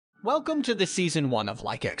Welcome to the Season 1 of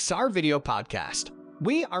LikeXR video podcast.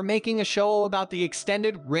 We are making a show about the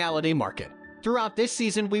extended reality market. Throughout this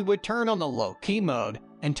season, we would turn on the low-key mode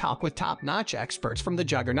and talk with top-notch experts from the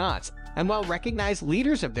juggernauts and well-recognized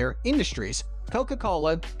leaders of their industries: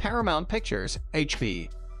 Coca-Cola, Paramount Pictures,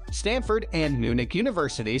 HP, Stanford and Munich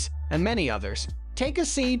universities, and many others. Take a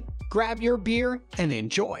seat, grab your beer, and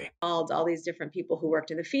enjoy. All these different people who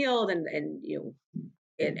worked in the field and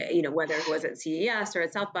whether it was at CES or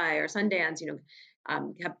at South by or Sundance,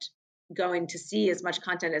 kept going to see as much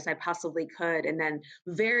content as I possibly could. And then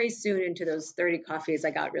very soon into those 30 coffees,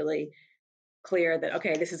 I got really clear that,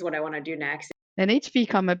 okay, this is what I want to do next. And HP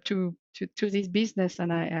come up to this business,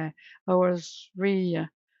 and I was really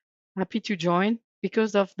happy to join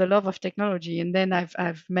because of the love of technology. And then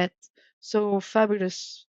I've met so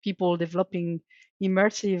fabulous people developing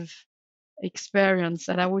immersive experience,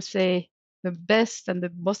 and I would say the best and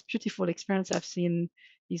the most beautiful experience I've seen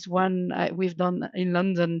is one we've done in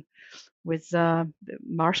London with the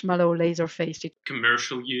marshmallow laser face.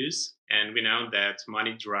 Commercial use, and we know that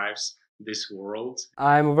money drives this world.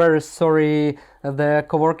 I'm very sorry, the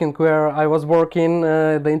co-working where I was working,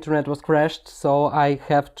 the internet was crashed, so I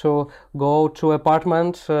have to go to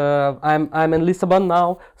apartment. I'm in Lisbon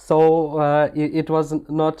now, so it was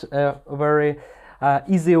not a very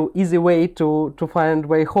easy way to find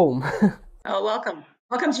way home. Oh, welcome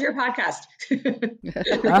to your podcast.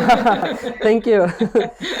 Thank you.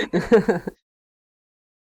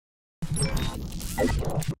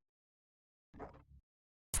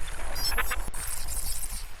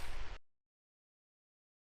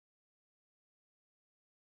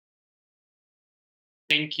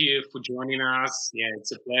 Thank you for joining us. Yeah,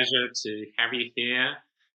 it's a pleasure to have you here.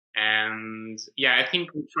 And yeah, I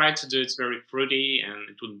think we try to do it very fruity, and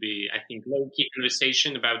it would be, I think, low-key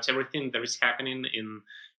conversation about everything that is happening in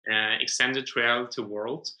extended reality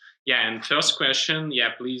world. Yeah, and first question, yeah,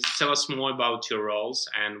 please tell us more about your roles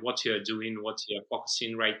and what you're doing, what you're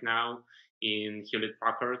focusing right now in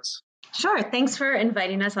Hewlett-Packard. Sure. Thanks for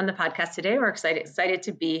inviting us on the podcast today. We're excited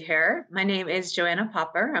to be here. My name is Joanna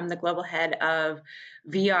Popper. I'm the global head of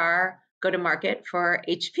VR go-to-market for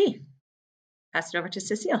HP. Pass it over to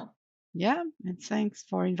Cecile. Yeah, and thanks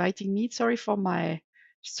for inviting me. Sorry for my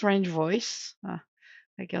strange voice.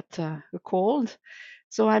 I got a cold.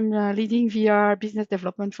 So I'm leading VR business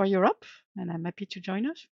development for Europe, and I'm happy to join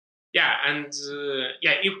us. Yeah, and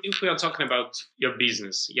if we are talking about your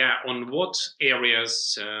business, yeah, on what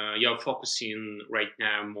areas you're focusing right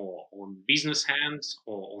now more? On business hands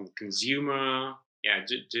or on consumer? Yeah,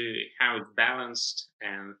 how it's balanced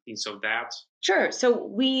and things of that. Sure.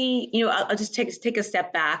 So I'll just take a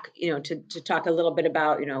step back, to talk a little bit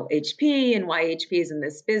about, HP and why HP is in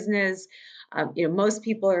this business. Most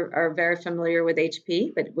people are very familiar with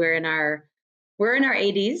HP, but we're in our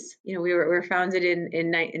 80s. We were founded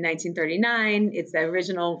in 1939. It's the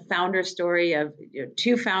original founder story of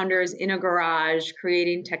two founders in a garage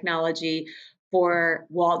creating technology for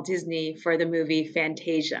Walt Disney for the movie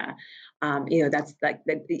Fantasia. That's like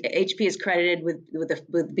the HP is credited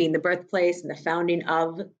with being the birthplace and the founding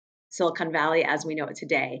of Silicon Valley as we know it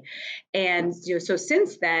today. And so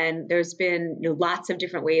since then, there's been lots of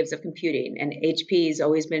different waves of computing, and HP has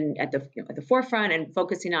always been at the forefront and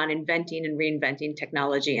focusing on inventing and reinventing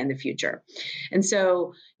technology and the future. And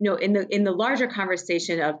so, in the larger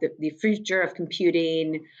conversation of the future of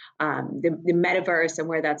computing, the metaverse and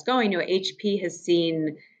where that's going, HP has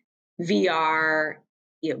seen VR,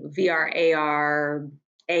 AR,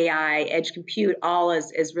 AI, edge compute, all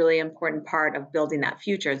is really important part of building that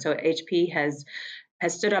future. And so HP has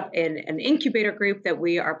stood up in an incubator group that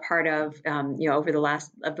we are part of, over the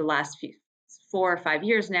last 4 or 5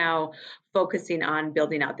 years now, focusing on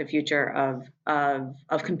building out the future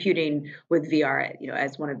of computing with VR,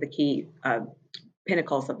 as one of the key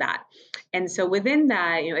pinnacles of that. And so within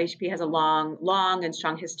that, HP has a long and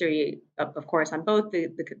strong history, of course, on both the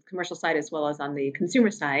commercial side as well as on the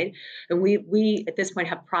consumer side. And we at this point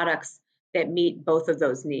have products that meet both of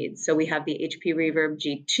those needs. So we have the HP Reverb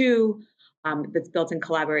G2 that's built in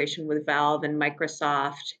collaboration with Valve and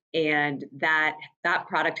Microsoft, and that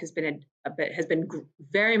product has been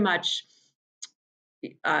very much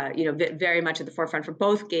very much at the forefront for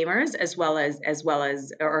both gamers as well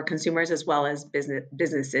as or consumers as well as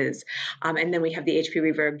businesses. And then we have the HP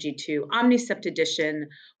Reverb G2 Omnicept Edition,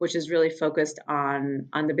 which is really focused on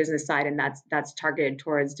the business side, and that's targeted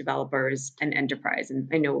towards developers and enterprise. And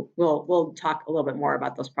I know we'll talk a little bit more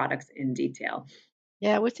about those products in detail.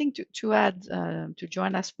 Yeah, I would think to add to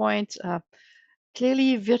Joanna's point,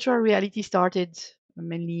 clearly virtual reality started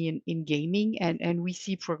mainly in gaming, and we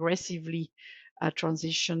see progressively a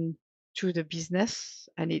transition to the business,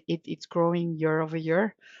 and it's growing year over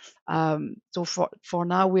year. So for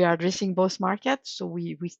now, we are addressing both markets. So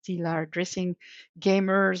we still are addressing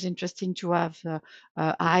gamers interesting to have a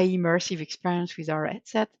high immersive experience with our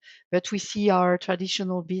headset, but we see our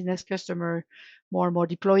traditional business customer more and more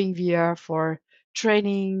deploying VR for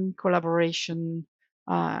training, collaboration,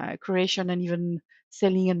 creation, and even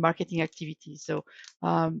selling and marketing activities. So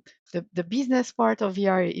the business part of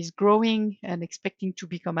VR is growing and expecting to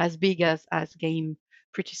become as big as game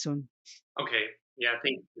pretty soon. Okay, yeah,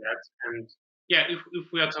 thank you for that. And yeah, if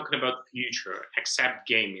we are talking about future, except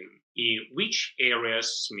gaming, which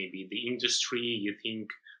areas, maybe the industry, you think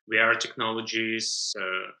VR technologies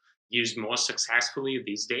used more successfully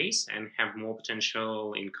these days and have more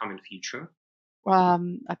potential in coming future?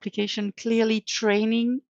 Application clearly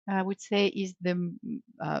training, I would say, is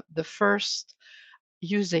the first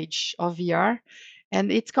usage of VR,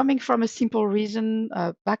 and it's coming from a simple reason,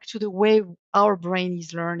 back to the way our brain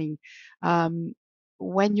is learning.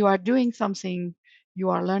 When you are doing something, you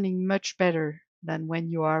are learning much better than when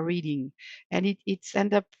you are reading, and it's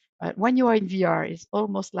end up when you are in VR, it's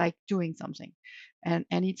almost like doing something, and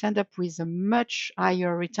it's end up with a much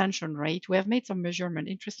higher retention rate. We have made some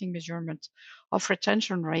interesting measurement of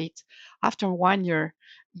retention rate. After 1 year,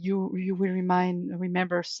 you will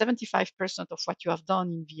remember 75% of what you have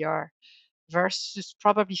done in VR versus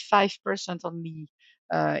probably 5% only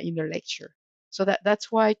in a lecture. So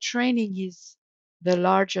that's why training is the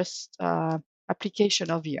largest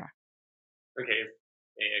application of VR. Okay,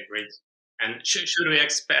 yeah, great. And should we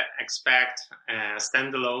expect a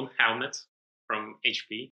standalone helmet from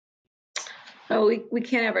HP? Oh, we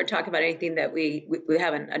can't ever talk about anything that we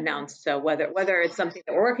haven't announced. So whether it's something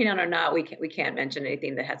that we're working on or not, we can't mention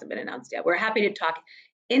anything that hasn't been announced yet. We're happy to talk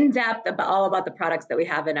in depth about the products that we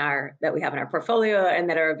have in our portfolio and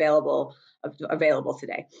that are available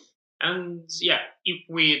today. And yeah, if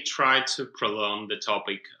we try to prolong the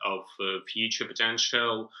topic of future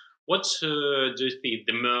potential, what do you think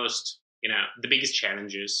the most, the biggest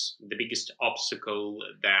challenges, the biggest obstacle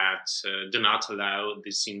that do not allow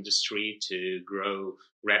this industry to grow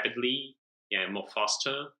rapidly, more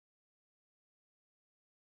faster?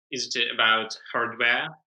 Is it about hardware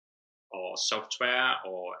or software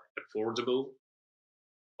or affordable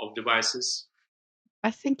of devices?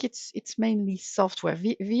 I think it's mainly software.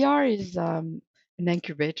 VR is an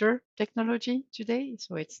incubator technology today,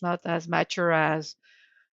 so it's not as mature as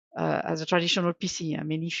a traditional PC. I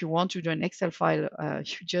mean, if you want to do an Excel file,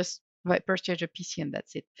 you just purchase a PC and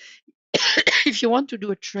that's it. If you want to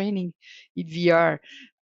do a training in VR,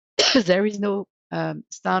 there is no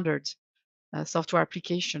standard software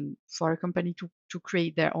application for a company to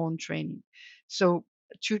create their own training. So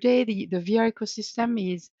today, the VR ecosystem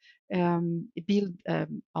is built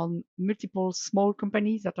on multiple small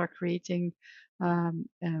companies that are creating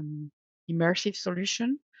immersive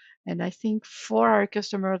solution. And I think for our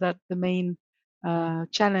customer, that the main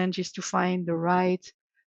challenge is to find the right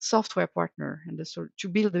software partner and to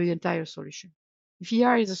build the entire solution.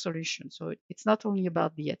 VR is a solution, so it's not only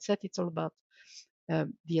about the headset; it's all about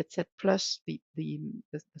the headset plus the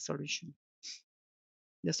solution,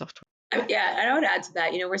 the software. Yeah, I would add to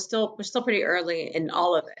that. We're still pretty early in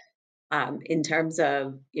all of it. In terms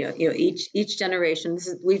of each generation,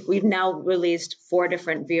 we've now released 4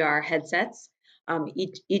 different VR headsets.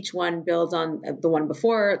 Each one builds on the one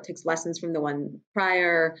before, takes lessons from the one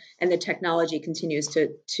prior, and the technology continues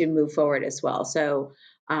to move forward as well. So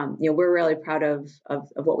we're really proud of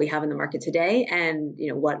what we have in the market today, and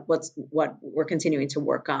what we're continuing to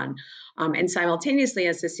work on. And simultaneously,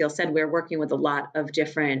 as Cecile said, we're working with a lot of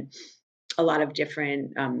different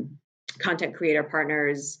content creator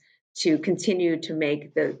partners to continue to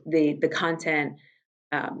make the content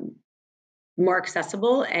more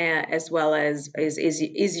accessible, as well as is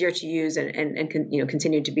easier to use and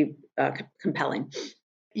continue to be compelling.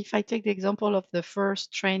 If I take the example of the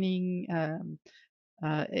first training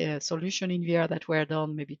solution in VR that were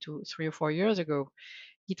done maybe 3 or 4 years ago,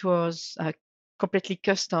 it was a completely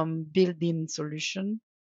custom built-in solution,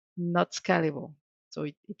 not scalable. So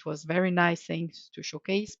it was very nice things to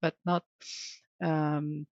showcase, but not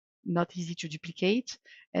easy to duplicate.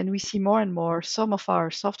 And we see more and more some of our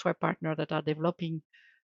software partners that are developing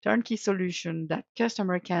turnkey solution that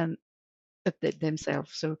customer can update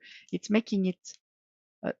themselves. So it's making it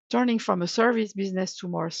turning from a service business to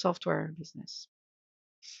more software business.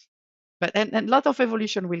 But and a lot of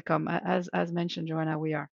evolution will come, as mentioned, Joanna.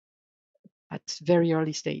 We are at very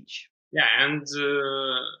early stage. Yeah, and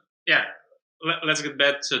let's get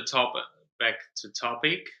back to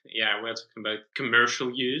topic. Yeah, we're talking about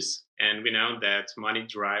commercial use, and we know that money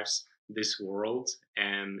drives this world.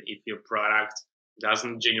 And if your product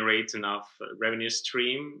doesn't generate enough revenue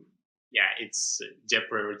stream, yeah, it's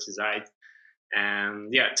deprioritized.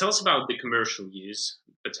 And yeah, tell us about the commercial use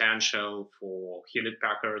potential for Hewlett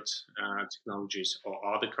Packard technologies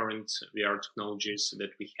or other current VR technologies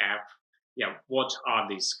that we have. Yeah, what are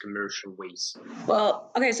these commercial ways?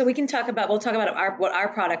 Well, okay, so we'll talk about what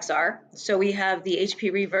our products are. So we have the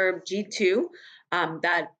HP Reverb G2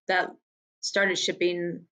 that started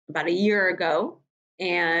shipping about a year ago,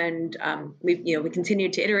 and we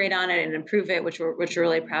continued to iterate on it and improve it, which we're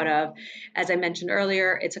really proud of. As I mentioned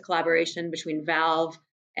earlier, it's a collaboration between Valve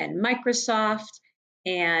and Microsoft,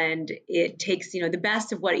 and it takes the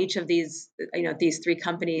best of what each of these these three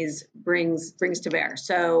companies brings to bear.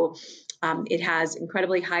 So it has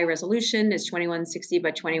incredibly high resolution. It's 2160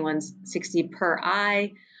 by 2160 per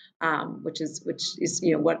eye, which is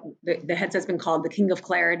what the headset's been called the king of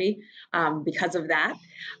clarity because of that.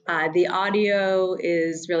 The audio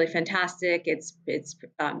is really fantastic. That's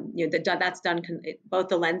done. Both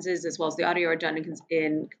the lenses as well as the audio are done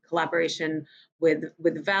in collaboration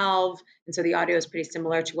with Valve, and so the audio is pretty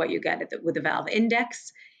similar to what you get with the Valve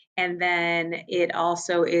Index. And then it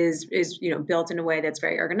also is built in a way that's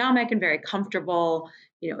very ergonomic and very comfortable.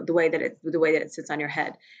 The way that it sits on your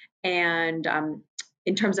head. And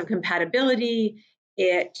in terms of compatibility,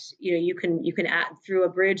 you can add through a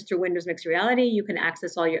bridge through Windows Mixed Reality. You can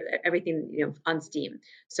access everything on Steam.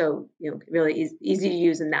 So really easy to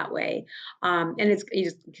use in that way. And it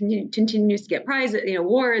just continues to get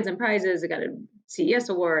awards and prizes. It got a CES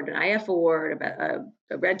award, an IF award,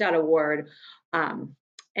 a Red Dot award.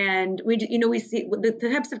 And we see the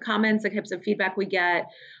types of comments, the types of feedback we get,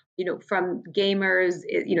 from gamers,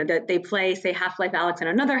 that they play, say, Half-Life Alyx on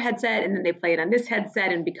another headset, and then they play it on this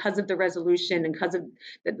headset, and because of the resolution and because of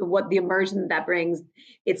what the immersion that brings,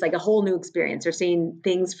 it's like a whole new experience. They're seeing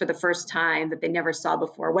things for the first time that they never saw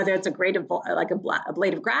before, whether it's a blade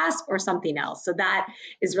of grass or something else. So that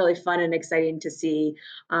is really fun and exciting to see.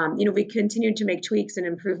 We continue to make tweaks and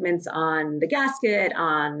improvements on the gasket,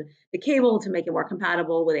 on the cable to make it more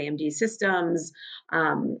compatible with AMD systems,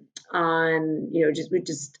 something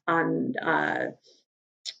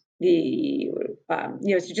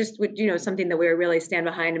that we really stand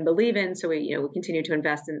behind and believe in. So we continue to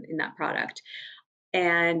invest in that product.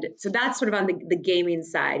 And so that's sort of on the gaming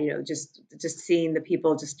side, just seeing the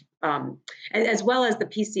people as well as the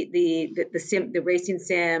PC, the racing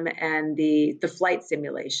sim and the flight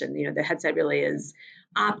simulation. The headset really is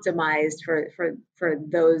optimized for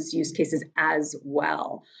those use cases as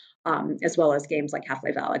well as games like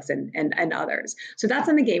Half-Life Alyx and others. So that's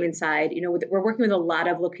on the gaming side. We're working with a lot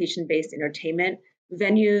of location-based entertainment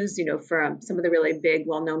venues, from some of the really big,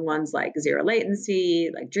 well-known ones like Zero Latency,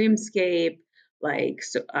 like Dreamscape, like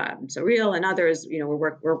Surreal, and others.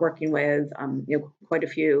 We're working with quite a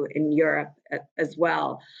few in Europe as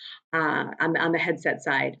well on the headset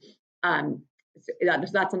side. So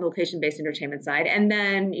that's on the location-based entertainment side. And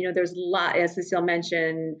then there's a lot, as Cecile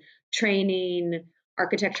mentioned, training,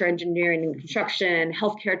 architecture, engineering, and construction,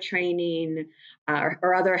 healthcare training,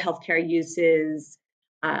 or other healthcare uses.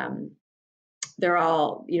 They're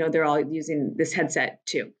all using this headset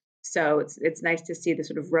too. So it's nice to see the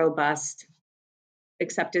sort of robust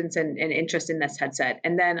acceptance and interest in this headset.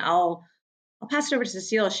 And then I'll pass it over to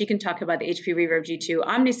Cecile. She can talk about the HP Reverb G2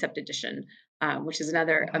 Omnicept Edition, which is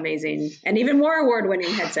another amazing and even more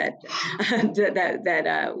award-winning headset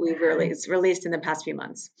that we've released in the past few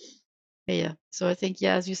months. Yeah. So I think,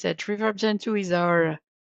 as you said, Reverb Gen 2 is our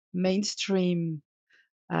mainstream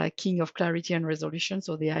king of clarity and resolution.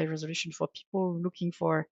 So the high resolution for people looking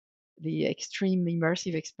for the extreme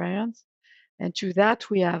immersive experience. And to that,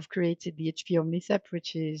 we have created the HP Omnicept,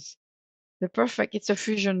 which is it's a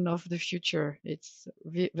fusion of the future. It's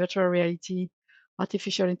virtual reality,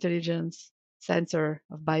 artificial intelligence, sensor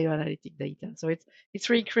of bioanalytic data. So it's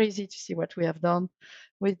really crazy to see what we have done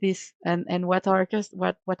with this and what our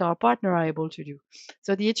partner are able to do.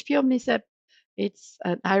 So the HP Omnicept, it's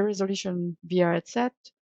a high resolution VR headset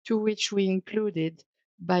to which we included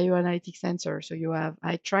bioanalytic sensor. So you have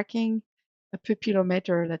eye tracking, a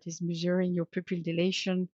pupillometer that is measuring your pupil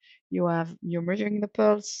dilation. You're measuring the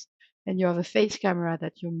pulse, and you have a face camera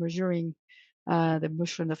that you're measuring the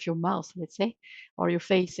motion of your mouth, let's say, or your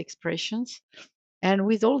face expressions. And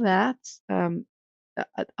with all that,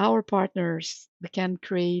 our partners can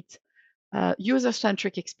create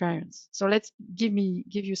user-centric experience. So let's give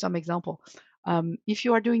you some example. If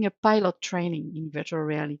you are doing a pilot training in virtual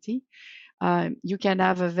reality, you can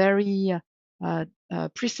have a very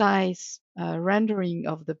precise rendering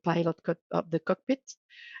of the pilot of the cockpit,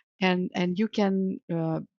 and you can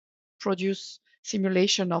produce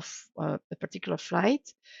simulation of a particular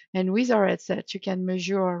flight. And with our headset, you can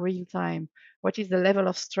measure real time what is the level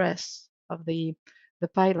of stress of the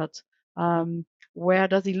pilot. Where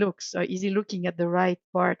does he look? So is he looking at the right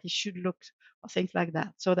part he should look, or things like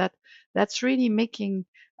that. So that's really making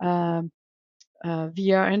VR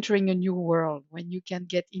entering a new world when you can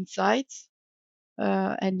get insights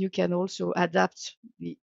and you can also adapt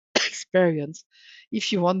the experience.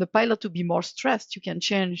 If you want the pilot to be more stressed, you can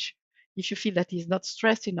change. If you feel that he's not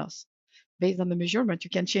stressed enough, based on the measurement, you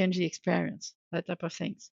can change the experience, that type of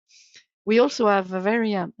things. We also have a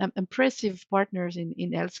very impressive partners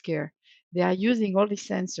in healthcare. They are using all these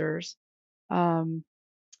sensors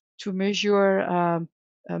to measure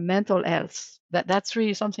mental health. That's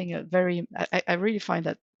really something very, I really find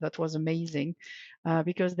that was amazing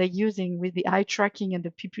because they're using with the eye tracking and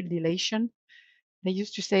the pupil dilation. They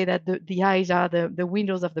used to say that the eyes are the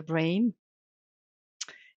windows of the brain.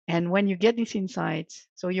 And when you get these insights,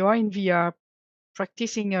 so you are in VR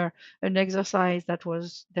practicing an exercise that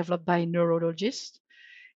was developed by a neurologist.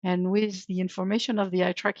 And with the information of the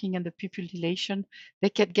eye tracking and the pupil dilation, they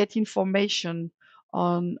can get information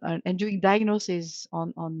on and doing diagnosis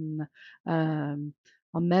on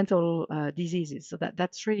mental diseases. So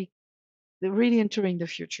that's really entering the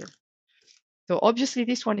future. So obviously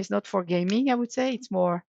this one is not for gaming, I would say. It's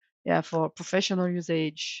more for professional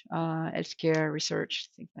usage, healthcare, research,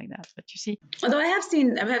 things like that. But you see, although I have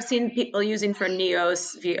seen people using for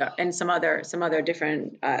Neos VR and some other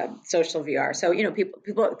different social VR. So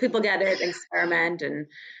people get it, experiment, and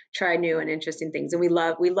try new and interesting things. And we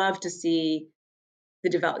love to see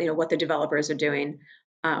what the developers are doing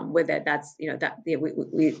with it. That's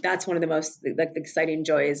that's one of the most exciting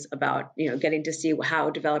joys about getting to see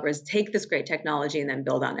how developers take this great technology and then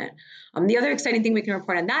build on it. The other exciting thing we can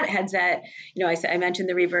report on that headset, I mentioned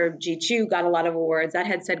the Reverb G2 got a lot of awards. That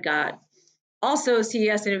headset got also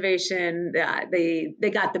CES Innovation.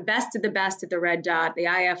 They got the best of the best at the Red Dot, the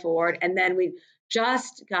IF Award, and then we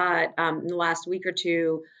just got in the last week or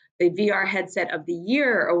two the VR Headset of the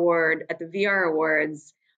Year award at the VR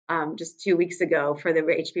Awards just 2 weeks ago for the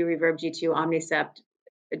HP Reverb G2 Omnicept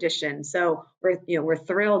edition. So we're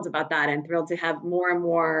thrilled about that and thrilled to have more and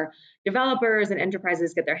more developers and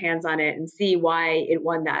enterprises get their hands on it and see why it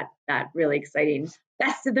won that really exciting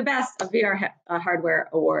best of the best of VR hardware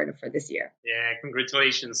award for this year. Yeah,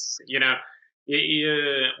 congratulations.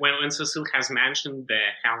 When Cecile has mentioned the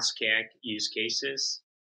healthcare use cases,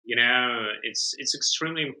 it's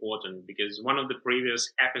extremely important because one of the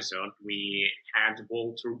previous episodes we had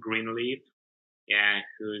Walter Greenleaf,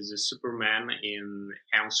 who's a Superman in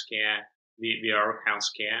healthcare, VR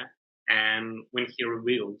healthcare, and when he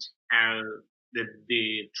revealed how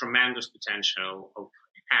the tremendous potential of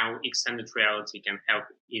how extended reality can help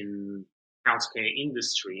in healthcare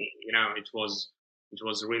industry, it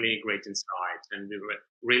was really a great insight, and we were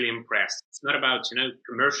really impressed. It's not about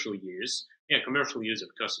commercial use. Yeah, commercial use, of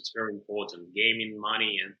course, it's very important, gaming,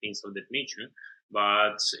 money, and things of that nature.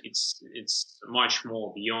 But it's much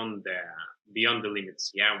more beyond the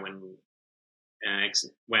limits. Yeah,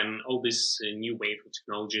 when all this new wave of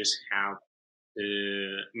technologies have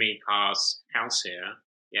to make us healthier,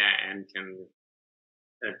 and can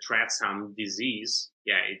treat some disease,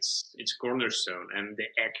 it's cornerstone, and the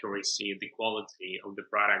accuracy, the quality of the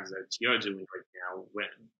products that you're doing right now,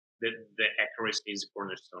 the accuracy is the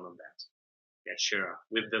cornerstone of that. Yeah, sure.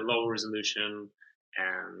 With the low resolution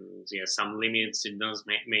and some limits, it doesn't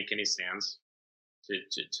make any sense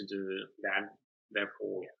to do that.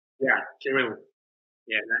 Therefore, Kirill.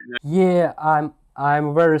 Yeah,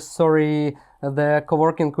 I'm very sorry. The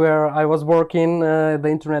coworking where I was working, the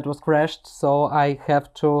internet was crashed, so I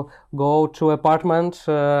have to go to apartment.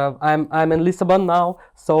 I'm in Lisbon now,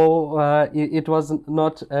 so it was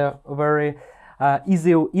not a very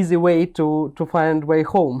easy way to find way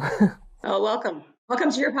home. Oh, welcome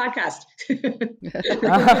to your podcast.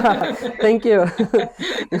 Thank you.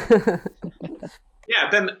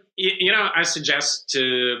 Then I suggest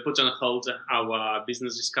to put on hold our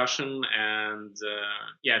business discussion and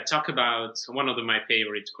talk about one of my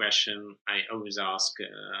favorite questions I always ask,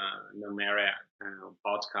 no matter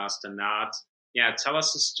podcast or not. Tell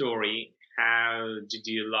us a story. How did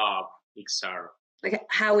you love XR? Like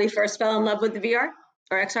how we first fell in love with the VR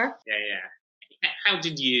or XR? How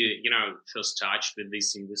did you first touch with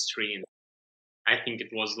this industry? And I think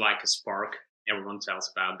it was like a spark. Everyone tells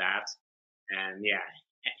about that. And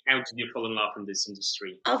how did you fall in love in this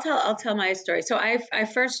industry? I'll tell my story. So I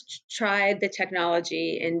first tried the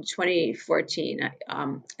technology in 2014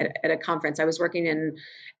 at a conference. I was working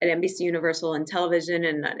at NBCUniversal in television,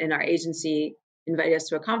 and our agency invited us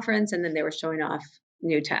to a conference, and then they were showing off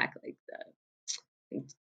new tech like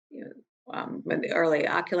when the early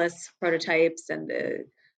Oculus prototypes and the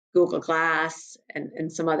Google Glass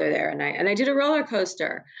and some other there. And I did a roller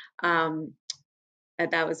coaster. And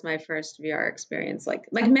that was my first VR experience. Like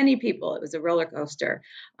many people, it was a roller coaster.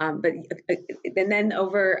 But then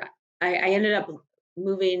I ended up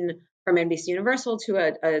moving from NBCUniversal to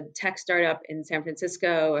a tech startup in San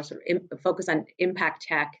Francisco, a sort of focus on impact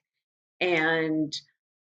tech. And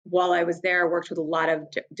while I was there, I worked with a lot of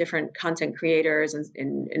different content creators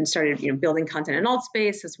and started building content in alt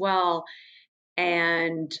space as well,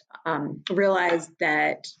 and realized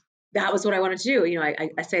that was what I wanted to do.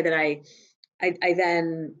 I say that I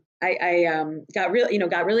got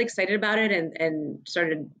really excited about it and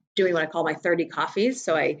started doing what I call my 30 coffees.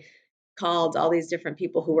 So I called all these different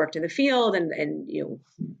people who worked in the field and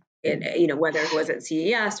whether it was at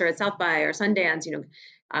CES or at South by or Sundance,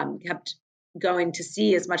 kept going to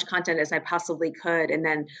see as much content as I possibly could. And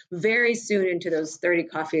then very soon into those 30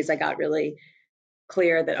 coffees, I got really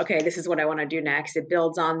clear that, okay, this is what I want to do next. It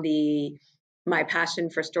builds on my passion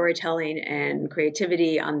for storytelling and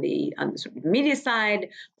creativity on the sort of media side,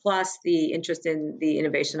 plus the interest in the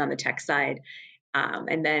innovation on the tech side.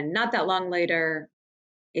 And then not that long later,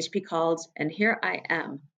 HP called, and here I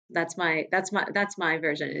am. That's my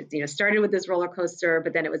version. It started with this roller coaster,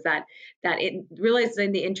 but then it was that it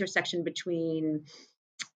realizing the intersection between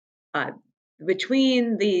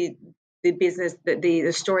the business,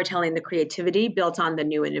 the storytelling, the creativity built on the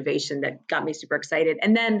new innovation that got me super excited.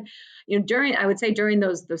 And then, during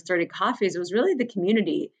those 30 coffees, it was really the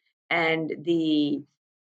community and the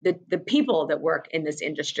people that work in this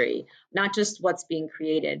industry, not just what's being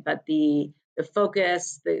created, but the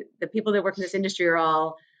focus, the people that work in this industry are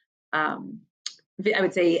all, I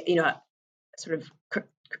would say, sort of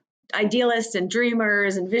idealists and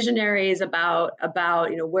dreamers and visionaries about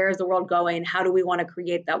where is the world going? How do we want to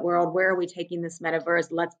create that world? Where are we taking this metaverse?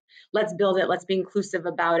 Let's build it. Let's be inclusive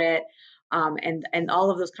about it. And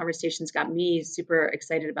all of those conversations got me super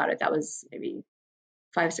excited about it. That was maybe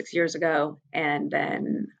 5-6 years ago. And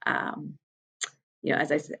then,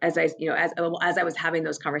 as I was having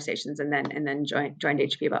those conversations, and then joined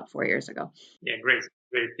HP about 4 years ago. Yeah, great,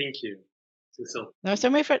 thank you, Cecile. No, so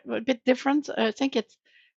maybe a bit different. I think it's.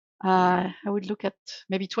 I would look at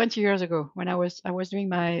maybe 20 years ago when I was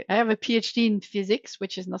doing I have a PhD in physics,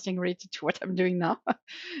 which is nothing related to what I'm doing now,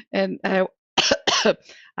 and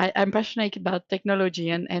I'm passionate about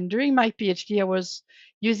technology. And during my PhD, I was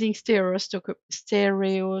using stereoscopy.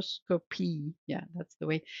 Yeah, that's the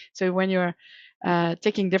way. So when you're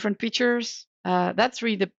taking different pictures, that's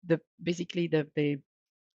really basically the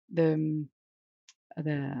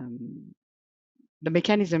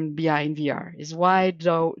mechanism behind VR is why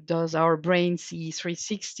does our brain see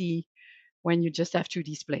 360 when you just have two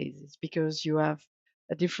displays? It's because you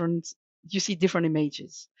see different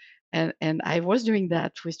images. And I was doing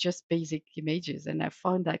that with just basic images, and I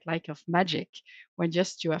found that like of magic when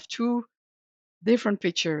just you have two different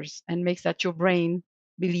pictures and makes that your brain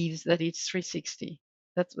believes that it's 360.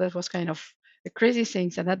 That was kind of a crazy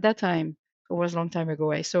thing. And at that time, it was a long time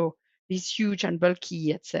ago, I saw this huge and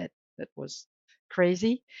bulky headset that was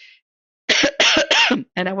crazy.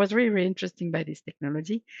 And I was really, really interested by this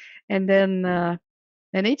technology. And then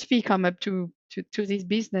HP come up to this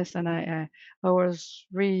business, and I was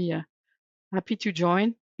really happy to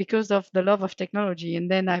join because of the love of technology.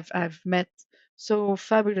 And then I've met so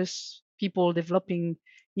fabulous people developing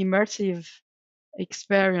immersive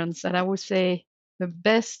experience. And I would say the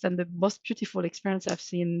best and the most beautiful experience I've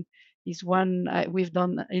seen is one we've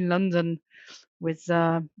done in London with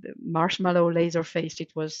the marshmallow laser face.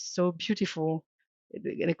 It was so beautiful.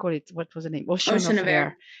 They call it, what was the name? Ocean of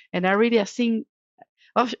Air. And I think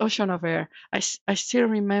Ocean of Air. I still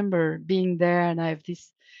remember being there, and I have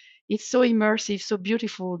this. It's so immersive, so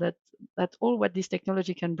beautiful that all what this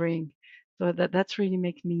technology can bring. So that's really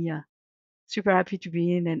make me super happy to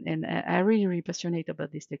be in, and I really, really passionate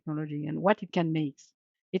about this technology and what it can make.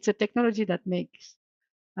 It's a technology that makes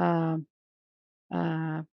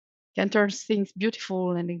can turn things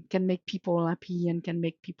beautiful, and it can make people happy, and can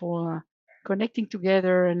make people connecting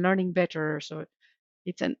together and learning better. So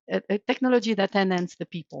it's a technology that enhances the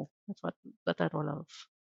people. That's what I love.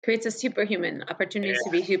 Creates a superhuman opportunities to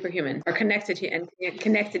be superhuman or connected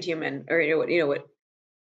human, or what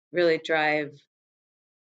really drive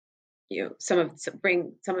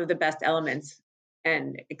bring some of the best elements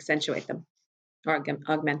and accentuate them or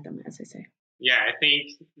augment them, as I say. Yeah, I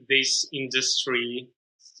think this industry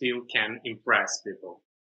still can impress people.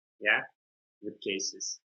 Yeah, with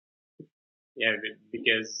cases. Yeah,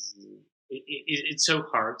 because it's so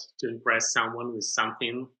hard to impress someone with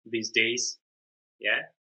something these days. Yeah,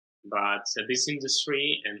 But this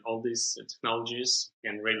industry and all these technologies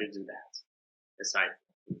can really do that. Aside.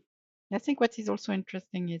 I think what is also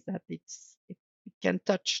interesting is that it can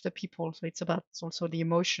touch the people. So it's about also the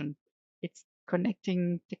emotion. It's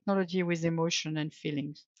connecting technology with emotion and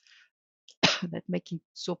feelings that make it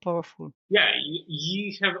so powerful. Yeah,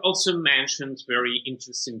 you have also mentioned very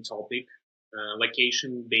interesting topic,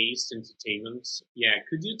 location-based entertainment. Yeah,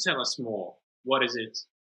 could you tell us more? What is it?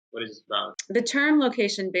 What is it about? The term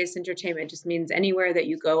location-based entertainment just means anywhere that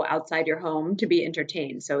you go outside your home to be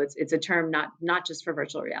entertained. So it's a term not just for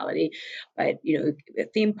virtual reality, but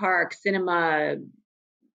theme park, cinema,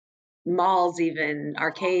 malls, even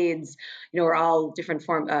arcades, are all different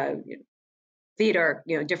theater,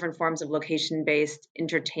 different forms of location-based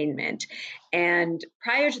entertainment. And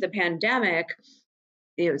prior to the pandemic,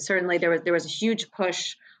 certainly there was a huge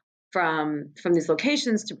push from these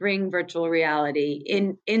locations to bring virtual reality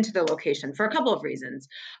into the location for a couple of reasons.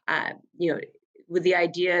 With the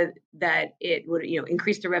idea that it would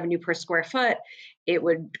increase the revenue per square foot, it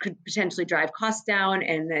could potentially drive costs down,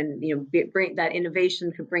 and then bring that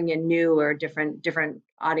innovation could bring in new or different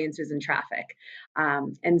audiences and traffic.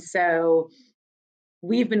 And so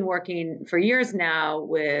we've been working for years now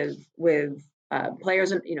with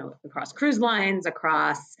players, across cruise lines,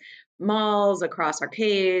 across malls, across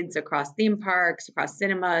arcades, across theme parks, across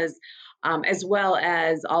cinemas, as well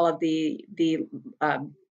as all of the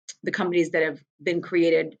companies that have been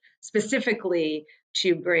created specifically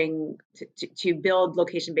to bring to build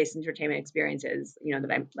location-based entertainment experiences.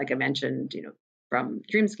 That I mentioned. From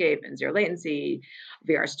Dreamscape and Zero Latency,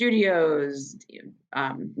 VR Studios.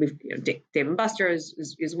 We've Dave & Buster's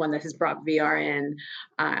is one that has brought VR in.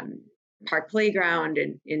 Park Playground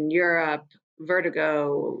in Europe,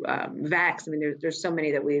 Vertigo, Vex. I mean, there's so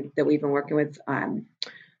many that we've been working with.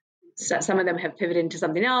 So some of them have pivoted into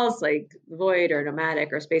something else, like Void or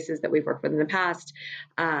Nomadic or Spaces that we've worked with in the past,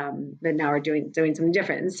 that now are doing something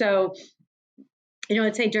different. And so,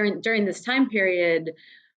 I'd say during this time period,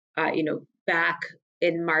 back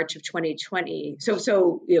in March of 2020.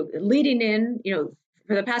 So leading in,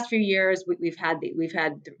 for the past few years, we've had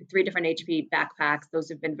 3 different HP backpacks. Those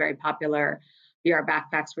have been very popular. VR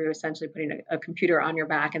backpacks, where you're essentially putting a computer on your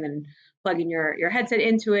back and then plugging your headset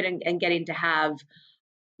into it and getting to have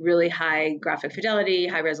really high graphic fidelity,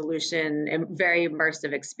 high resolution, and very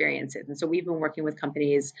immersive experiences. And so we've been working with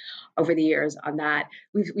companies over the years on that.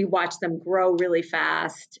 We watched them grow really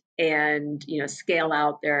fast and scale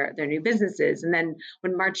out their new businesses. And then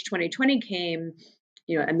when March 2020 came,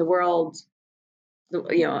 and the world,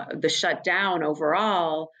 the shutdown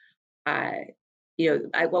overall,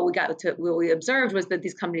 what we observed was that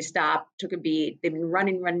these companies took a beat. They've been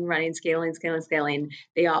running, scaling.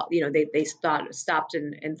 They all, they stopped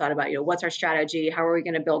and thought about, what's our strategy? How are we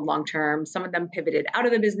going to build long term? Some of them pivoted out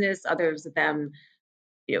of the business. Others of them,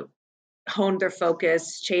 honed their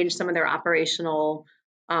focus, changed some of their operational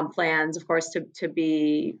plans, of course, to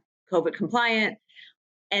be COVID compliant.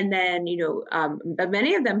 And then, but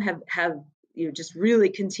many of them have just really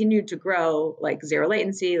continued to grow, like Zero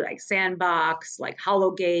Latency, like Sandbox, like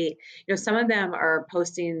Hologate. Some of them are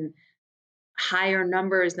posting higher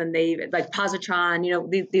numbers than like Positron.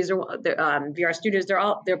 These are VR studios.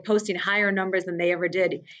 They're posting higher numbers than they ever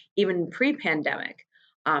did, even pre-pandemic.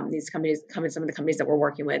 These companies, some of the companies that we're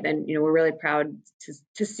working with, and we're really proud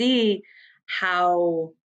to see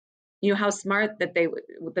how smart that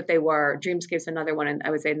they were. Dreamscape's another one, and I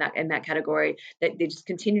would say in that category, that they just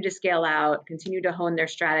continue to scale out, continue to hone their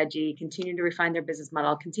strategy, continue to refine their business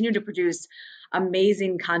model, continue to produce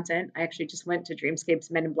amazing content. I actually just went to Dreamscape's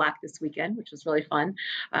Men in Black this weekend, which was really fun.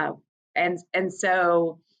 And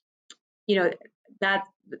so, that,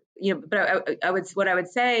 but what I would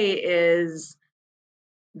say is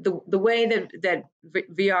the way that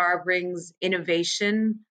VR brings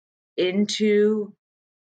innovation into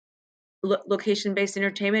location-based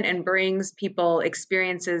entertainment and brings people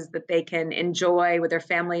experiences that they can enjoy with their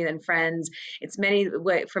family and friends.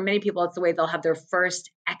 For many people, it's the way they'll have their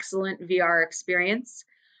first excellent VR experience.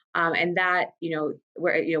 And that,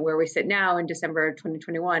 where we sit now in December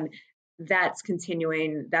 2021, that's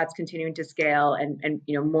continuing to scale, and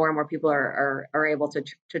more and more people are able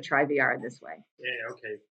to try VR this way. Yeah.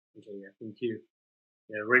 Okay. Yeah. Thank you.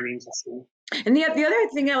 Yeah. Really interesting. And the other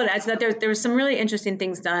thing I would add is that there was some really interesting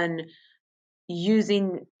things done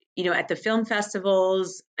using, at the film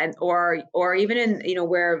festivals and or even in,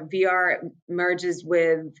 where VR merges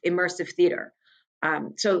with immersive theater.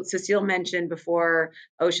 So Cecile mentioned before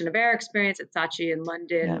Ocean of Air experience at Saatchi in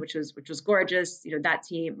London, which was gorgeous. That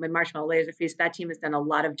team, my Marshmallow Laser Feast, that team has done a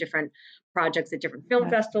lot of different projects at different film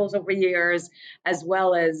festivals over years, as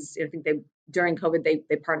well as I think during COVID,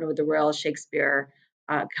 they partnered with the Royal Shakespeare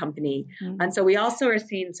Company. Mm-hmm. And so we also are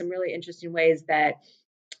seeing some really interesting ways that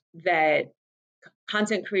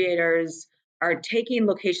content creators are taking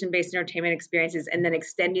location-based entertainment experiences and then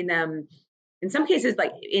extending them, in some cases,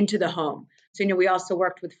 like into the home. So, we also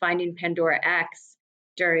worked with Finding Pandora X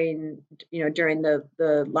during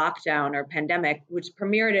the lockdown or pandemic, which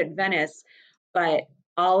premiered at Venice, but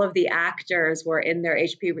all of the actors were in their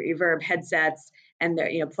HP Reverb headsets and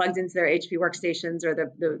they're plugged into their HP workstations or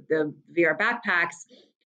the VR backpacks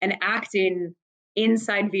and acting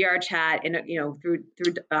inside VR chat and through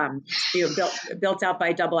built out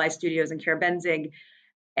by Double I Studios and Kira Benzig,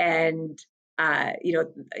 and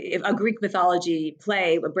a Greek mythology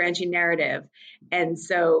play, a branching narrative. And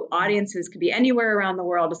so audiences could be anywhere around the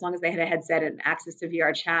world as long as they had a headset and access to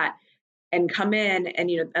VR chat and come in.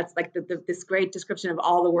 And, that's like this great description of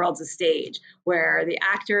All the World's a Stage, where the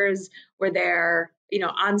actors were there,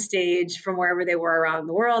 on stage from wherever they were around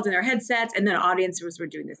the world in their headsets, and then audiences were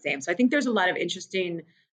doing the same. So I think there's a lot of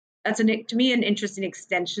to me, an interesting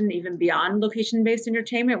extension even beyond location-based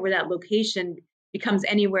entertainment, where that location becomes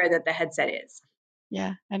anywhere that the headset is.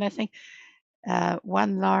 Yeah, and I think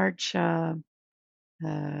one large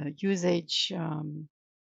usage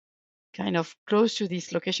kind of close to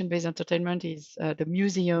this location-based entertainment is the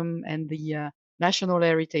museum and the national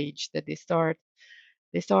heritage that they start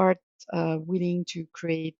willing to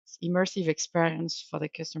create immersive experience for the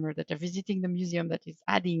customer that are visiting the museum, that is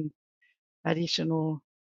adding additional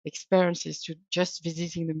experiences to just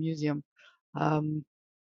visiting the museum.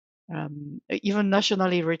 Even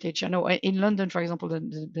national heritage. I know in London, for example,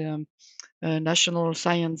 the National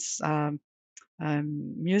Science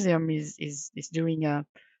Museum is doing a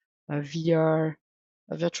VR,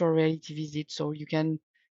 a virtual reality visit. So you can,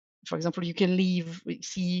 for example, you can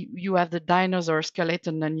you have the dinosaur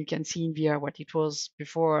skeleton and you can see in VR what it was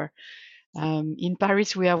before. In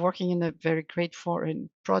Paris, we are working in a very great foreign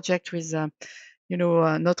project with,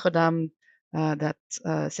 Notre Dame that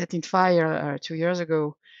set in fire 2 years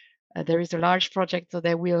ago. There is a large project, so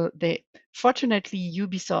fortunately,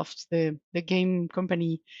 Ubisoft, the game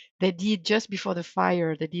company, they did just before the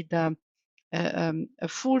fire, they did a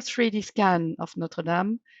full 3D scan of Notre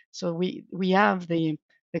Dame. So we have the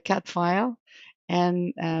CAD file,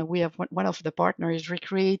 and we have one of the partners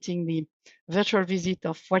recreating the virtual visit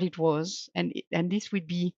of what it was, and this would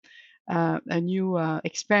be a new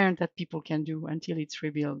experience that people can do until it's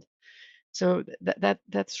rebuilt. So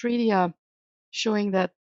that's really showing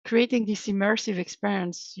that creating this immersive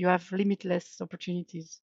experience, you have limitless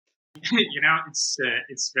opportunities.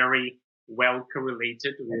 It's very well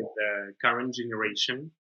correlated with the current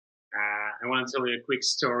generation. I want to tell you a quick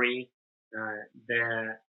story.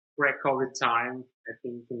 The pre-COVID time, I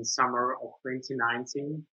think in summer of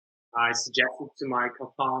 2019, I suggested to my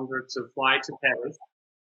co-founder to fly to Paris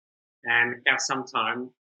and have some time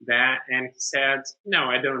there. And he said, "No,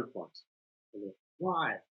 I don't want." I said,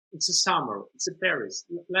 "Why? It's a summer. It's a Paris.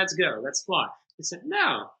 Let's go. Let's fly." He said,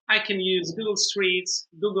 "No, I can use Google Streets,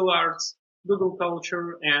 Google Arts, Google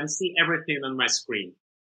Culture, and see everything on my screen.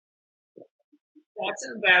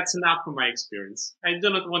 That's enough for my experience. I do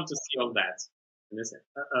not want to see all that." And I said,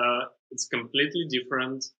 "It's completely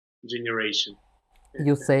different generation."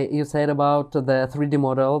 You said about the 3D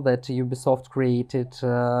model that Ubisoft created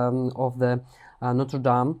of the Notre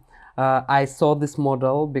Dame. I saw this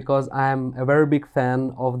model because I'm a very big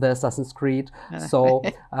fan of the Assassin's Creed. So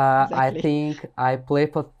Exactly. I think I play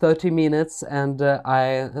for 30 minutes, and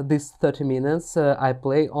these 30 minutes I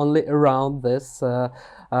play only around this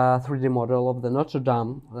 3D model of the Notre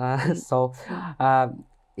Dame. So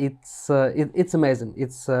it's amazing.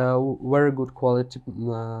 It's very good quality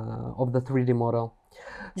of the 3D model.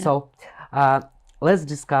 Yeah. So let's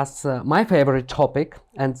discuss my favorite topic,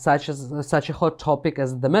 and such a hot topic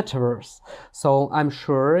as the metaverse. So I'm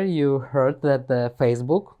sure you heard that the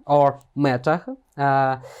Facebook, or Meta,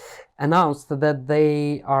 announced that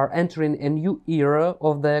they are entering a new era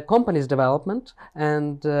of the company's development,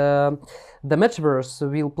 and the metaverse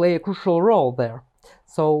will play a crucial role there.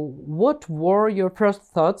 So what were your first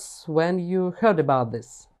thoughts when you heard about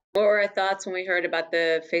this? What were our thoughts when we heard about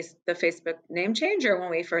the Facebook name change, or when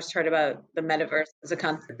we first heard about the metaverse as a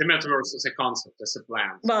concept? The metaverse as a concept, as a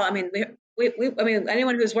plan. Well, I mean,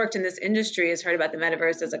 anyone who's worked in this industry has heard about the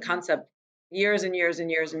metaverse as a concept years and years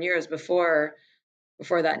and years and years before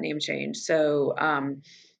that name change. So, I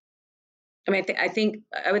think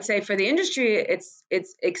I would say for the industry, it's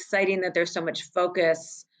exciting that there's so much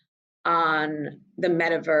focus on the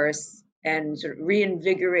metaverse and sort of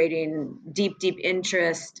reinvigorating deep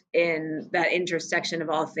interest in that intersection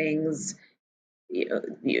of all things,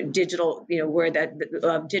 digital, where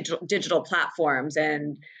that digital platforms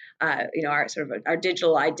and our sort of our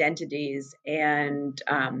digital identities, and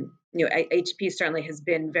HP certainly has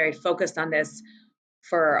been very focused on this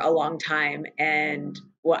for a long time. And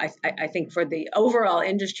I think for the overall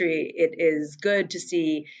industry, it is good to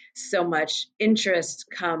see so much interest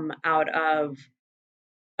come out of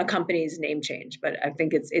a company's name change. But I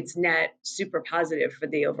think it's net super positive for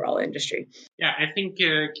the overall industry. Yeah, I think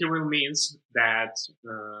Kirill means that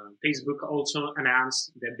Facebook also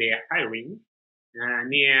announced that they are hiring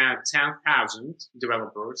near 10,000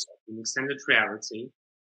 developers in extended reality.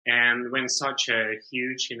 And when such a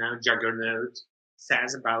huge, juggernaut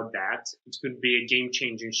says about that, it could be a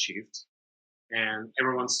game-changing shift. And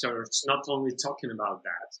everyone starts not only talking about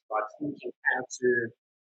that, but thinking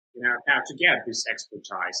how to get this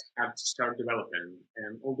expertise, how to start developing.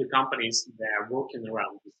 And all the companies that are working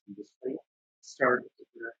around this industry start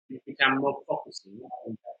become more focusing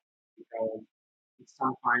on that, because it's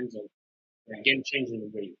some kind of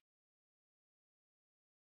game-changing way.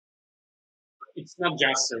 It's not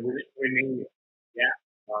just renewing,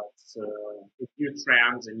 but new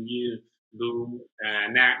trends and new boom,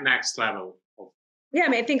 next level. Yeah, I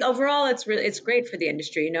mean, I think overall it's great for the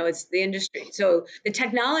industry. It's the industry. So the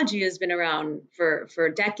technology has been around for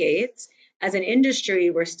decades. As an industry,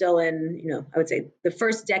 we're still in, I would say the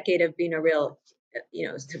first decade of being a real,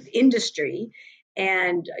 sort of industry.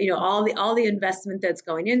 And all the investment that's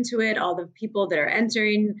going into it, all the people that are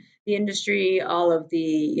entering the industry, all of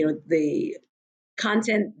the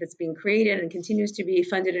content that's being created and continues to be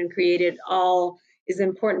funded and created, all is an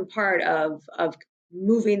important part of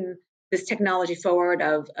moving this technology forward,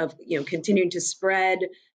 of continuing to spread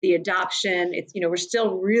the adoption. It's we're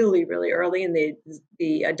still really early in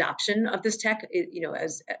the adoption of this tech.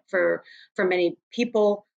 As for many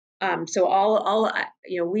people. So all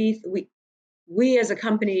we as a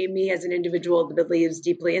company, me as an individual that believes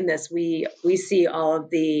deeply in this, we see all of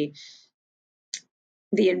the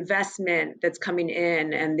investment that's coming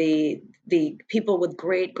in, and the people with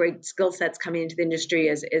great skill sets coming into the industry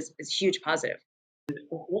is huge positive.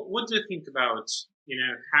 What do you think about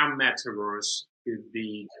how metaverse could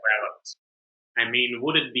be developed? I mean,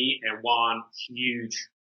 would it be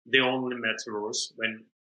the only metaverse when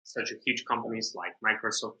such a huge companies like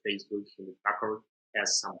Microsoft, Facebook, and Packard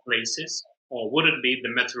has some places, or would it be the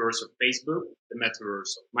metaverse of Facebook, the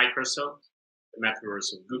metaverse of Microsoft, the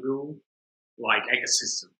metaverse of Google, like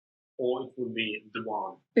ecosystem, or it would be the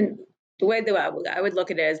one? And the way that I would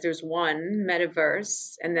look at it is there's one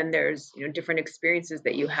metaverse, and then there's different experiences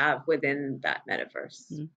that you have within that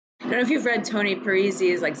metaverse. Mm-hmm. I don't know if you've read Tony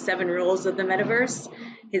Parisi's 7 Rules of the Metaverse.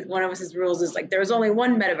 One of his rules is there's only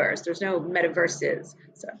one metaverse. There's no metaverses.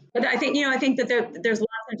 So, but I think that there's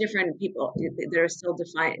lots of different people that are still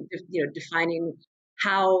defining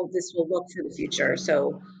how this will look for the future.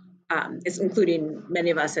 So it's including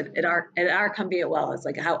many of us at our company as well. It's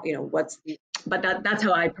how but that's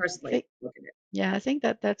how I personally look at it. Yeah, I think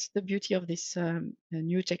that's the beauty of this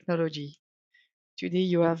new technology. Today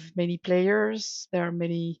you have many players. There are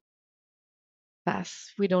many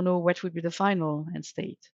paths. We don't know what would be the final end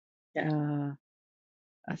state. Yeah.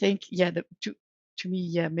 I think to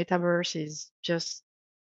me, metaverse is just,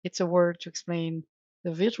 it's a word to explain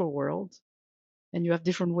the virtual world, and you have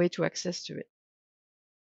different way to access to it.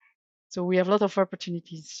 So we have a lot of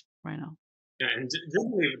opportunities right now. Yeah, and do you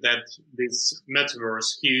believe that this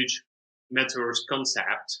huge metaverse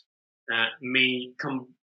concept may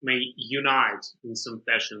unite in some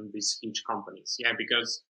fashion these huge companies? Yeah,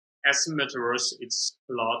 because as a metaverse, it's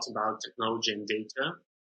a lot about technology and data.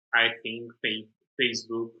 I think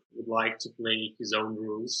Facebook would like to play his own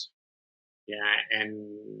rules. Yeah,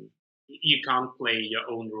 and you can't play your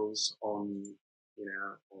own rules on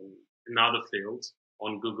another field,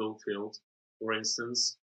 on Google field, for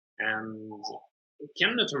instance. And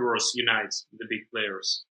can metaverse unite the big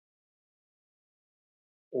players,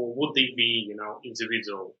 or would they be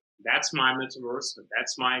individual? That's my metaverse,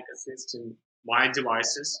 that's my ecosystem. My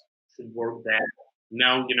devices should work there.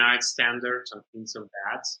 No United standards and things of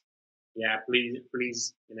that. Yeah,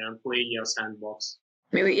 please, play your sandbox.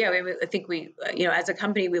 I think we, as a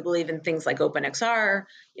company, we believe in things like OpenXR,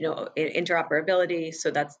 interoperability.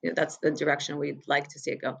 So that's the direction we'd like to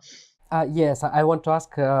see it go. Yes, I want to ask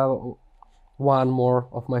one more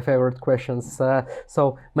of my favorite questions.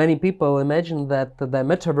 So many people imagine that the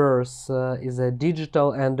metaverse is a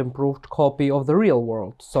digital and improved copy of the real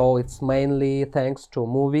world. So it's mainly thanks to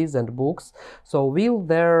movies and books. So will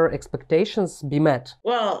their expectations be met?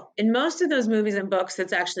 Well, in most of those movies and books,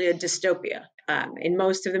 it's actually a dystopia. In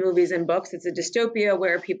most of the movies and books, it's a dystopia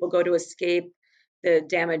where people go to escape the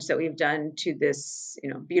damage that we've done to this,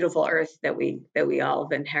 beautiful earth that we all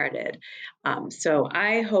have inherited. So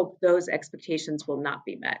I hope those expectations will not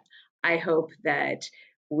be met. I hope that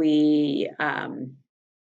we, that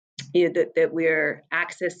we're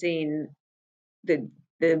accessing the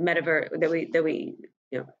metaverse, that we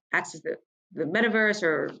access the metaverse,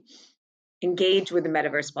 or engage with the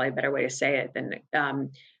metaverse, probably a better way to say it, than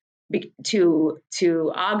to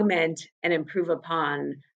augment and improve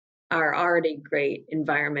upon our already great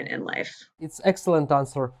environment and life. It's excellent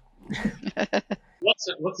answer. What's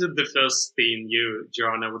the first thing you,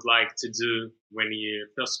 Joanna, would like to do when you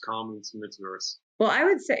first come into metaverse? Well, I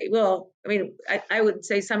would say, I would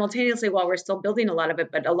say simultaneously, while we're still building a lot of it,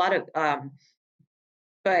 but a lot of,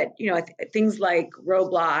 things like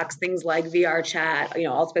Roblox, things like VR chat,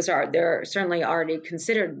 they're certainly already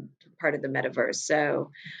considered part of the metaverse.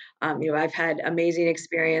 So, I've had amazing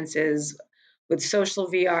experiences with social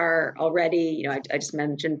VR already. I just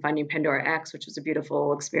mentioned Finding Pandora X, which was a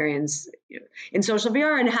beautiful experience in social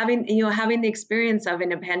VR, and having the experience of,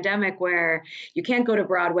 in a pandemic where you can't go to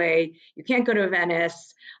Broadway, you can't go to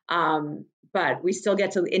Venice, but we still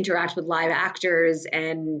get to interact with live actors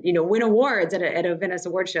and win awards at a Venice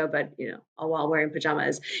award show, but all while wearing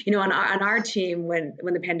pajamas. On our team, when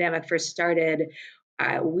the pandemic first started,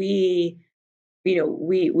 we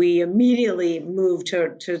immediately moved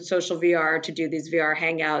to social VR to do these VR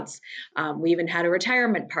hangouts. We even had a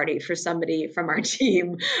retirement party for somebody from our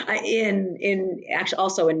team in actually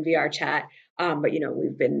also in VR chat. But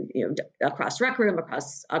we've been across Rec Room,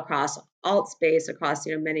 across Alt Space, across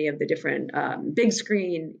many of the different big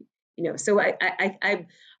screen. So I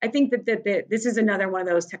think that this is another one of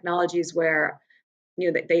those technologies where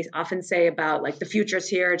they often say about, like, the future's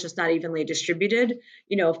here, it's just not evenly distributed.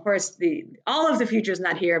 Of course, all of the future is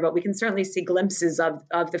not here, but we can certainly see glimpses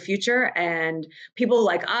of the future. And people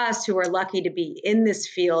like us who are lucky to be in this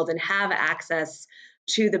field and have access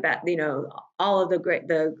to all of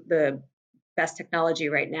the best technology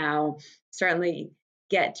right now, certainly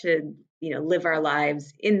get to live our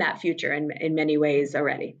lives in that future in many ways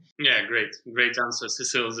already. Yeah, great answer,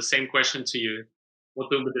 Cecile. The same question to you. What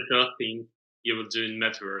will be the first thing you will do in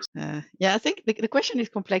metaverse? I think the question is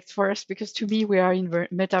complex for us, because to me we are in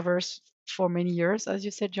metaverse for many years, as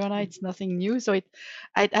you said, Joanna. It's nothing new. So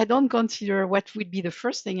I don't consider what would be the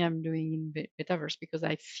first thing I'm doing in metaverse, because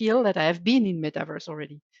I feel that I have been in metaverse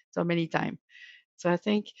already so many times. So I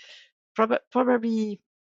think probably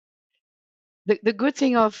the good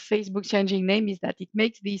thing of Facebook changing name is that it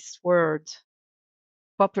makes this word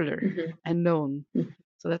popular and known.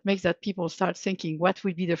 So that makes that people start thinking, what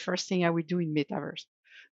would be the first thing I would do in metaverse?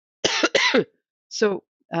 So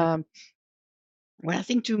well, I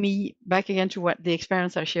think, to me, back again to what the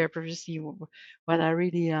experience I shared previously, what I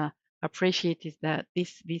really appreciate is that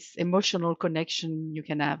this emotional connection you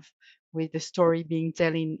can have with the story being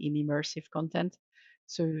told in immersive content.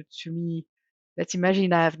 So to me, let's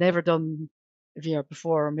imagine I have never done VR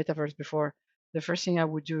before or metaverse before. The first thing I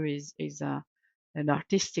would do is an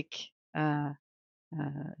artistic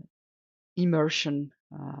immersion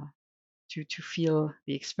to feel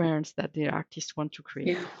the experience that the artists want to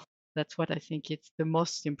create. Yeah. That's what I think it's the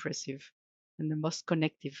most impressive and the most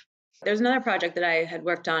connective. There's another project that I had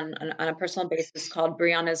worked on a personal basis called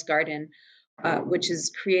Brianna's Garden, which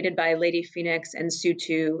is created by Lady Phoenix and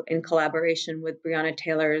Sutu in collaboration with Breonna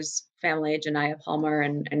Taylor's family, Janiyah Palmer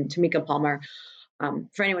and Tamika Palmer.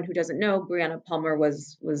 For anyone who doesn't know, Breonna Palmer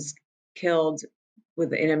was killed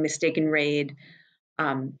in a mistaken raid,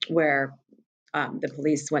 where the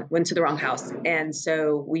police went to the wrong house, and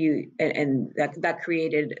so that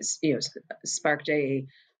created, sparked a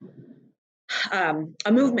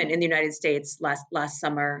movement in the United States last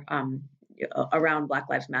summer around Black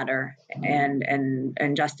Lives Matter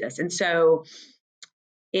and justice. And so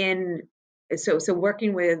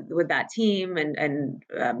working with that team and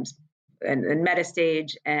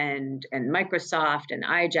Metastage and Microsoft and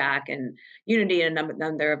iJack and Unity and a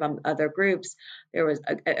number of other groups, there was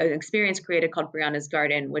an experience created called Brianna's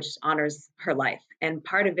Garden, which honors her life. And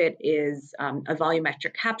part of it is a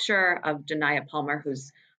volumetric capture of Janiyah Palmer,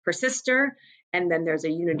 who's her sister. And then there's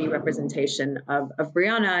a Unity representation of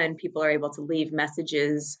Brianna, and people are able to leave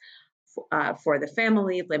messages for the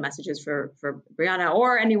family, leave messages for Brianna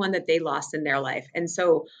or anyone that they lost in their life. And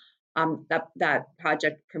so that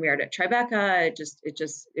project premiered at Tribeca. It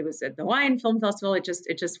was at the Hawaiian Film Festival. It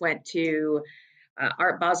just went to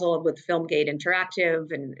Art Basel with Filmgate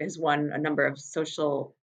Interactive and has won a number of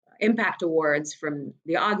social impact awards from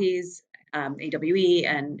the Augies, AWE,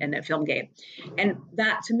 and at Filmgate. And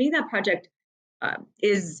that, to me, that project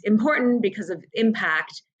is important because of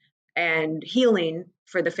impact and healing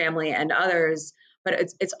for the family and others,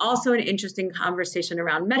 But it's also an interesting conversation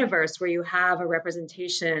around metaverse, where you have a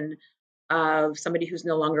representation of somebody who's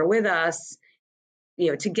no longer with us,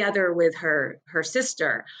 together with her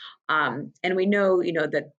sister. And we know,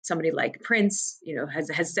 that somebody like Prince,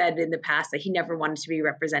 has said in the past that he never wanted to be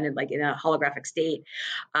represented like in a holographic state.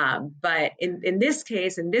 But in this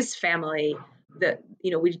case, in this family,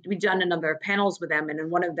 we've done a number of panels with them, and in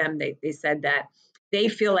one of them, they said that they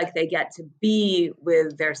feel like they get to be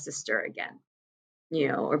with their sister again,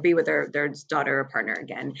 or be with their daughter or partner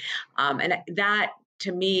again. And that,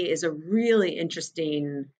 to me, is a really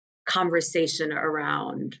interesting conversation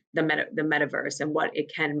around the metaverse and what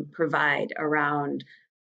it can provide around,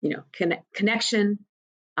 connection,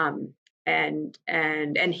 and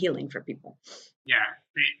healing for people. Yeah,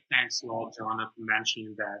 thanks a lot, Joanna, for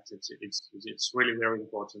mentioning that. It's really very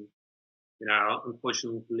important.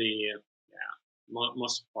 Unfortunately,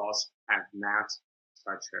 most of us have met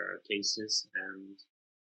such cases, and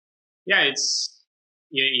it's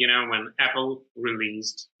when Apple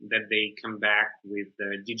released that they come back with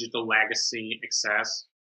the digital legacy access,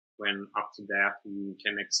 when after that you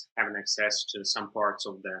can have an access to some parts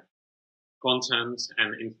of the content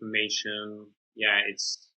and information.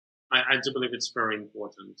 I do believe it's very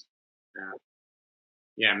important.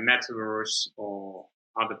 Metaverse or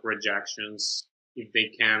other projections, if they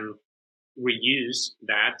can reuse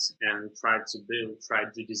that and try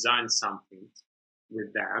to design something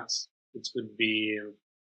with that, it could be,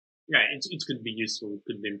 it could be useful, it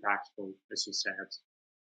could be impactful, as you said.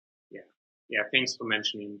 Thanks for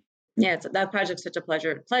mentioning. That project's such a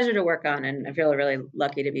pleasure to work on, and I feel really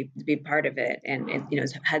lucky to be part of it, and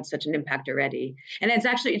it's had such an impact already. And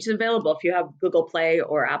it's available if you have Google Play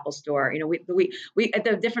or Apple Store. We at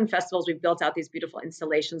the different festivals, we've built out these beautiful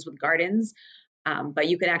installations with gardens, but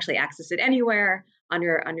you can actually access it anywhere on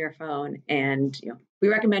your phone. And we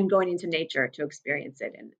recommend going into nature to experience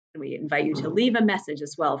it, and we invite you to leave a message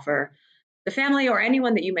as well for the family or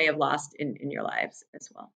anyone that you may have lost in your lives as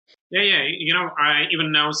well. I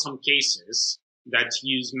even know some cases that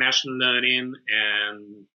use machine learning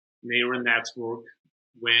and neural network,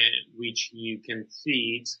 which you can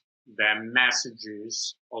feed the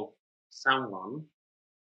messages of someone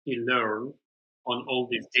he learned on all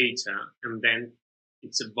this data, and then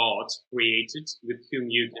it's a bot created with whom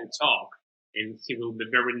you can talk, and he will be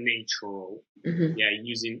very natural,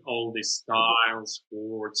 using all the styles,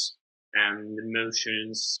 words, and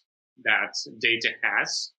emotions that data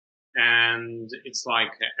has. And it's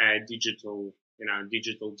like a digital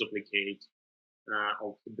duplicate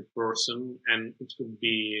of the person, and it could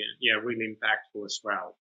be really impactful as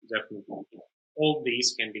well. Definitely, all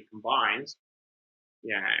these can be combined,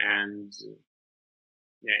 and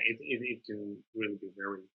it can really be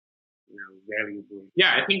very valuable.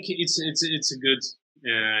 I think it's a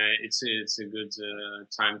good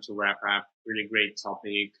time to wrap up. Really great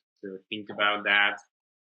topic to think about that.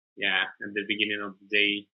 At the beginning of the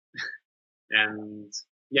day. And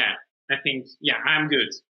I think, I'm good.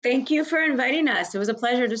 Thank you for inviting us. It was a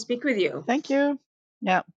pleasure to speak with you. Thank you.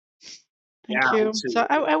 Thank you. So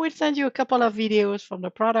I will send you a couple of videos from the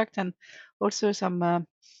product, and also some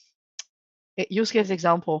use case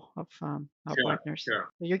example of our partners.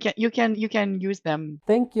 Sure. You can use them.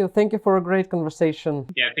 Thank you for a great conversation.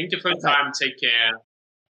 Thank you for your time. Take care.